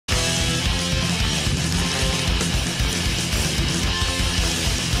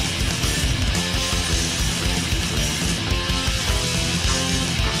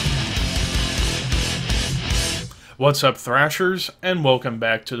What's up, Thrashers, and welcome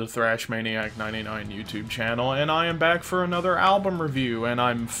back to the ThrashManiac99 YouTube channel, and I am back for another album review, and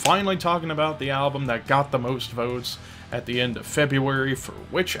I'm finally talking about the album that got the most votes at the end of February for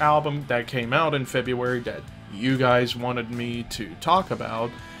which album that came out in February that you guys wanted me to talk about.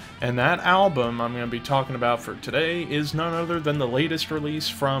 And that album I'm going to be talking about for today is none other than the latest release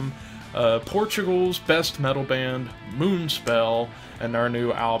from Portugal's best metal band, Moonspell, and their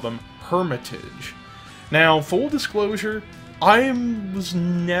new album, Hermitage. Now, full disclosure, I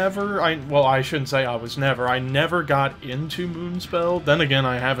never got into Moonspell. Then again,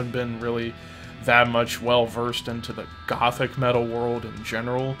 I haven't been really that much well-versed into the gothic metal world in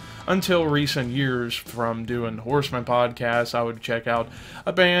general until recent years. From doing Horseman podcasts, I would check out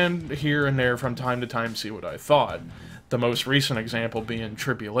a band here and there from time to time, see what I thought. The most recent example being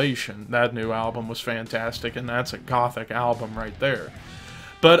Tribulation. That new album was fantastic, and that's a gothic album right there.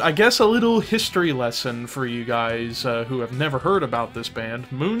 But I guess a little history lesson for you guys who have never heard about this band.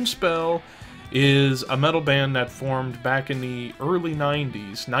 Moonspell is a metal band that formed back in the early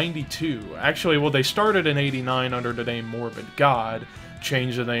 90s, 92. Actually, well, they started in 89 under the name Morbid God,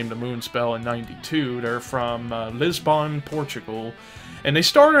 changed the name to Moonspell in 92. They're from Lisbon, Portugal, and they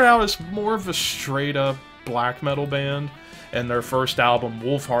started out as more of a straight-up black metal band, and their first album,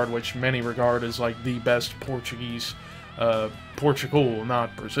 Wolfhard, which many regard as like the best Portuguese Portugal,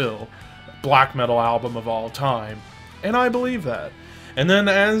 not Brazil, black metal album of all time. And I believe that. And then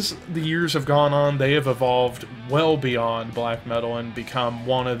as the years have gone on, they have evolved well beyond black metal and become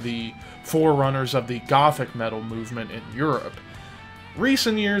one of the forerunners of the gothic metal movement in Europe.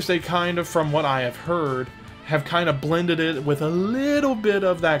 Recent years, they kind of, from what I have heard, have kind of blended it with a little bit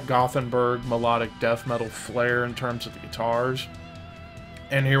of that Gothenburg melodic death metal flair in terms of the guitars.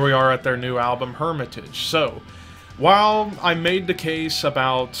 And here we are at their new album, Hermitage. So, while I made the case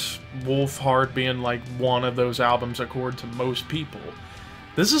about Wolfhard being like one of those albums according to most people,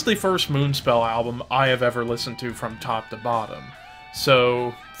 this is the first Moonspell album I have ever listened to from top to bottom.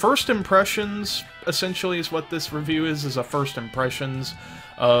 So, first impressions, essentially, is what this review is a first impressions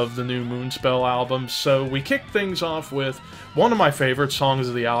of the new Moonspell album. So, we kick things off with one of my favorite songs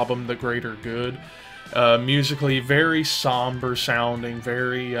of the album, The Greater Good. Musically, very somber sounding,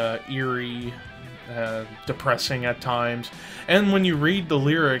 very eerie, depressing at times. And when you read the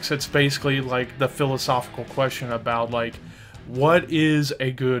lyrics, it's basically like the philosophical question about like, what is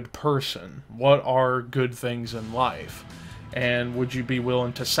a good person? What are good things in life? And would you be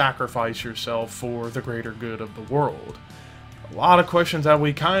willing to sacrifice yourself for the greater good of the world? A lot of questions that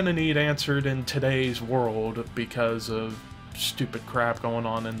we kind of need answered in today's world because of stupid crap going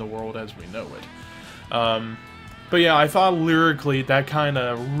on in the world as we know it. But yeah, I thought lyrically that kind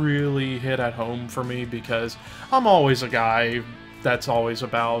of really hit at home for me because I'm always a guy that's always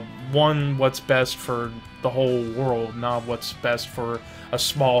about, one, what's best for the whole world, not what's best for a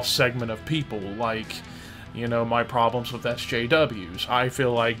small segment of people, like, you know, my problems with SJWs. I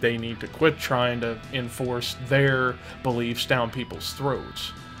feel like they need to quit trying to enforce their beliefs down people's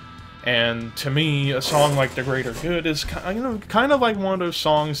throats. And to me, a song like The Greater Good is kind of like one of those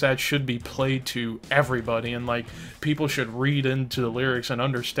songs that should be played to everybody, and like people should read into the lyrics and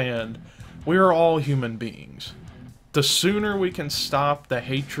understand we are all human beings. The sooner we can stop the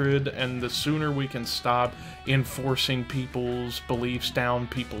hatred and the sooner we can stop enforcing people's beliefs down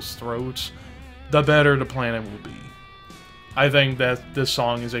people's throats, the better the planet will be. I think that this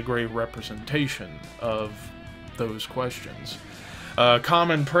song is a great representation of those questions.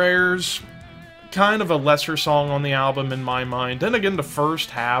 Common Prayers, kind of a lesser song on the album in my mind. Then again, the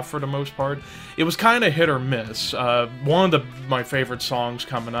first half, for the most part, it was kind of hit or miss. One of my favorite songs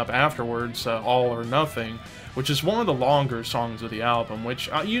coming up afterwards, All or Nothing, which is one of the longer songs of the album,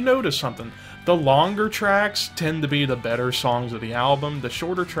 which, you notice something. The longer tracks tend to be the better songs of the album. The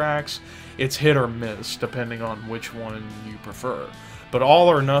shorter tracks, it's hit or miss, depending on which one you prefer. But All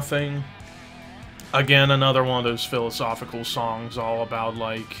or Nothing, again, another one of those philosophical songs all about,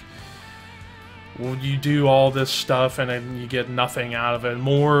 like, well, you do all this stuff and then you get nothing out of it.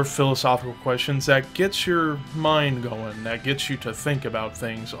 More philosophical questions that gets your mind going, that gets you to think about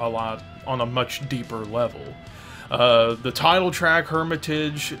things a lot on a much deeper level. The title track,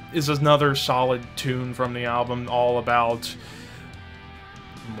 Hermitage, is another solid tune from the album, all about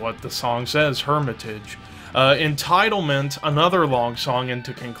what the song says, Hermitage. Entitlement, another long song, and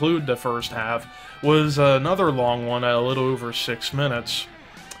to conclude the first half, was another long one at a little over 6 minutes.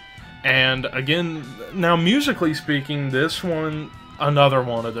 And again, now musically speaking, this one, another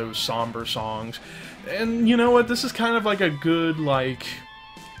one of those somber songs. And you know what, this is kind of like a good, like,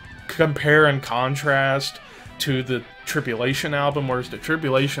 compare and contrast to the Tribulation album, whereas the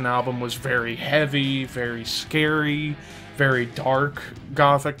Tribulation album was very heavy, very scary, very dark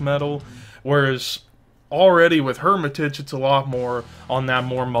gothic metal, whereas already with Hermitage, it's a lot more on that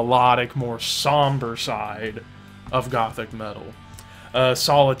more melodic, more somber side of gothic metal.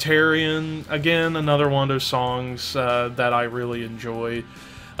 Solitarian, again, another one of those songs that I really enjoy.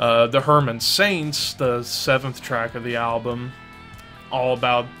 The Herman Saints, the 7th track of the album, all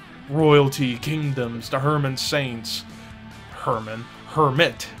about royalty, kingdoms, the Herman Saints.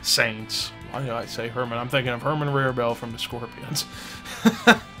 Hermit Saints. Why do I say Herman? I'm thinking of Herman Rarebell from the Scorpions.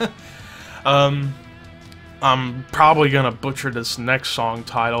 I'm probably gonna butcher this next song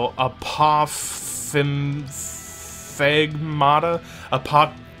title. Apophthegmata.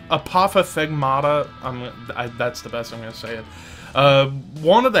 Apophthegmata. That's the best I'm gonna say it.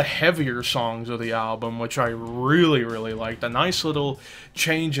 One of the heavier songs of the album, which I really, really liked. A nice little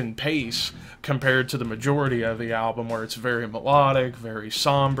change in pace compared to the majority of the album, where it's very melodic, very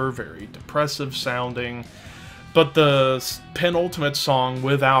somber, very depressive sounding. But the penultimate song,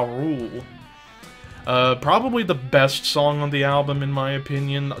 Without Rule, probably the best song on the album, in my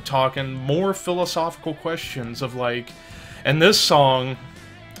opinion, talking more philosophical questions of, like, and this song,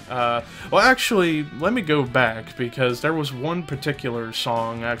 well, actually, let me go back, because there was one particular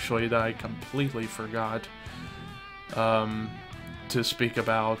song, actually, that I completely forgot to speak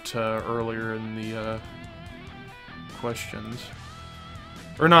about earlier in the questions.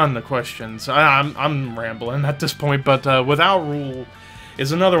 Or not in the questions. I'm rambling at this point, but Without Rule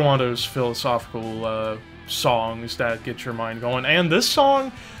is another one of those philosophical songs that get your mind going. And this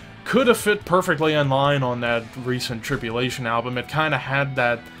song could have fit perfectly in line on that recent Tribulation album. It kind of had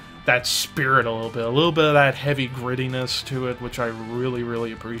that spirit a little bit of that heavy grittiness to it, which I really,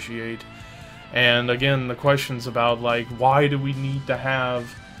 really appreciate. And again, the questions about, like, why do we need to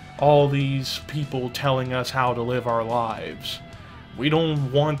have all these people telling us how to live our lives? We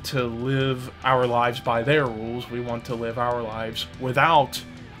don't want to live our lives by their rules. We want to live our lives without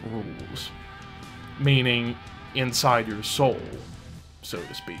rules. Meaning inside your soul, so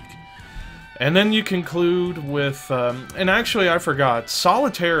to speak. And then you conclude with, and actually I forgot,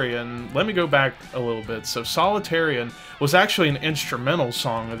 Solitarian, let me go back a little bit. So Solitarian was actually an instrumental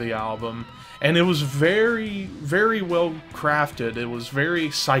song of the album, and it was very, very well crafted. It was very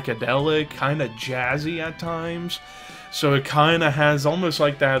psychedelic, kind of jazzy at times. So it kind of has almost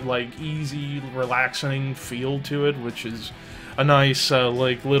like that, like, easy, relaxing feel to it, which is a nice,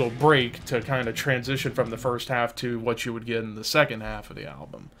 like, little break to kind of transition from the first half to what you would get in the second half of the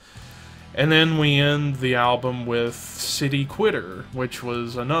album. And then we end the album with City Quitter, which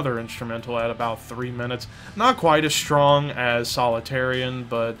was another instrumental at about 3 minutes. Not quite as strong as Solitarian,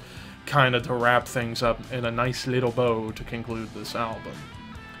 but kind of to wrap things up in a nice little bow to conclude this album.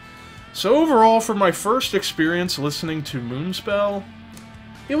 So overall, for my first experience listening to Moonspell,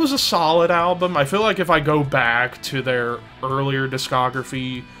 it was a solid album. I feel like if I go back to their earlier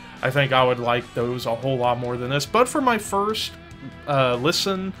discography, I think I would like those a whole lot more than this. But for my first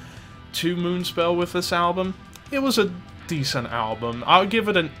listen to Moonspell with this album, it was a decent album. I'll give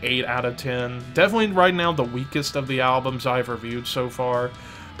it an 8 out of 10. Definitely right now the weakest of the albums I've reviewed so far.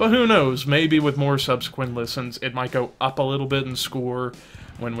 But who knows, maybe with more subsequent listens, it might go up a little bit in score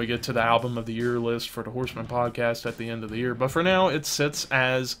when we get to the Album of the Year list for the Horseman podcast at the end of the year. But for now, it sits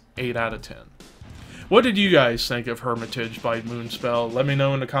as 8 out of 10. What did you guys think of Hermitage by Moonspell? Let me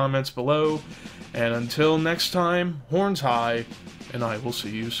know in the comments below. And until next time, horns high, and I will see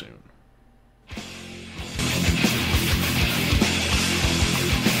you soon.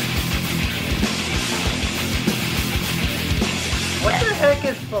 What the heck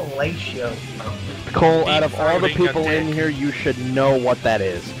is fellatio? Cole, out of all the people in here, you should know what that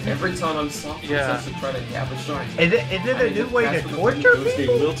is. Every time I'm soft, Yeah. to try to have a shot. Is it a new way to torture Getting a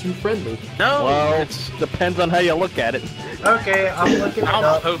people? little too friendly. No! Well, it depends on how you look at it. Okay, I'm looking it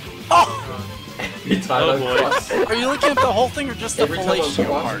up. Every time Oh, I'm boy. cross, Are you looking at the whole thing or just the every time I'm fellatio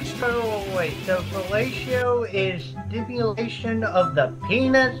cross, part? Oh, wait, so fellatio is stimulation of the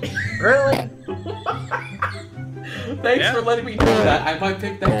penis? Really? Thanks for letting me do that. I might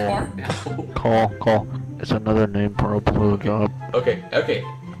pick that part now. Cole. It's another name for a blowjob. Okay.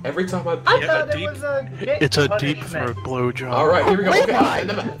 Every time I I thought it was a dick It's a deep punishment. throat blowjob. All right, here we go. Okay.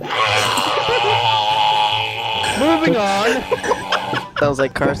 Moving on. Sounds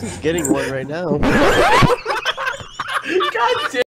like Carson's getting one right now. God damn.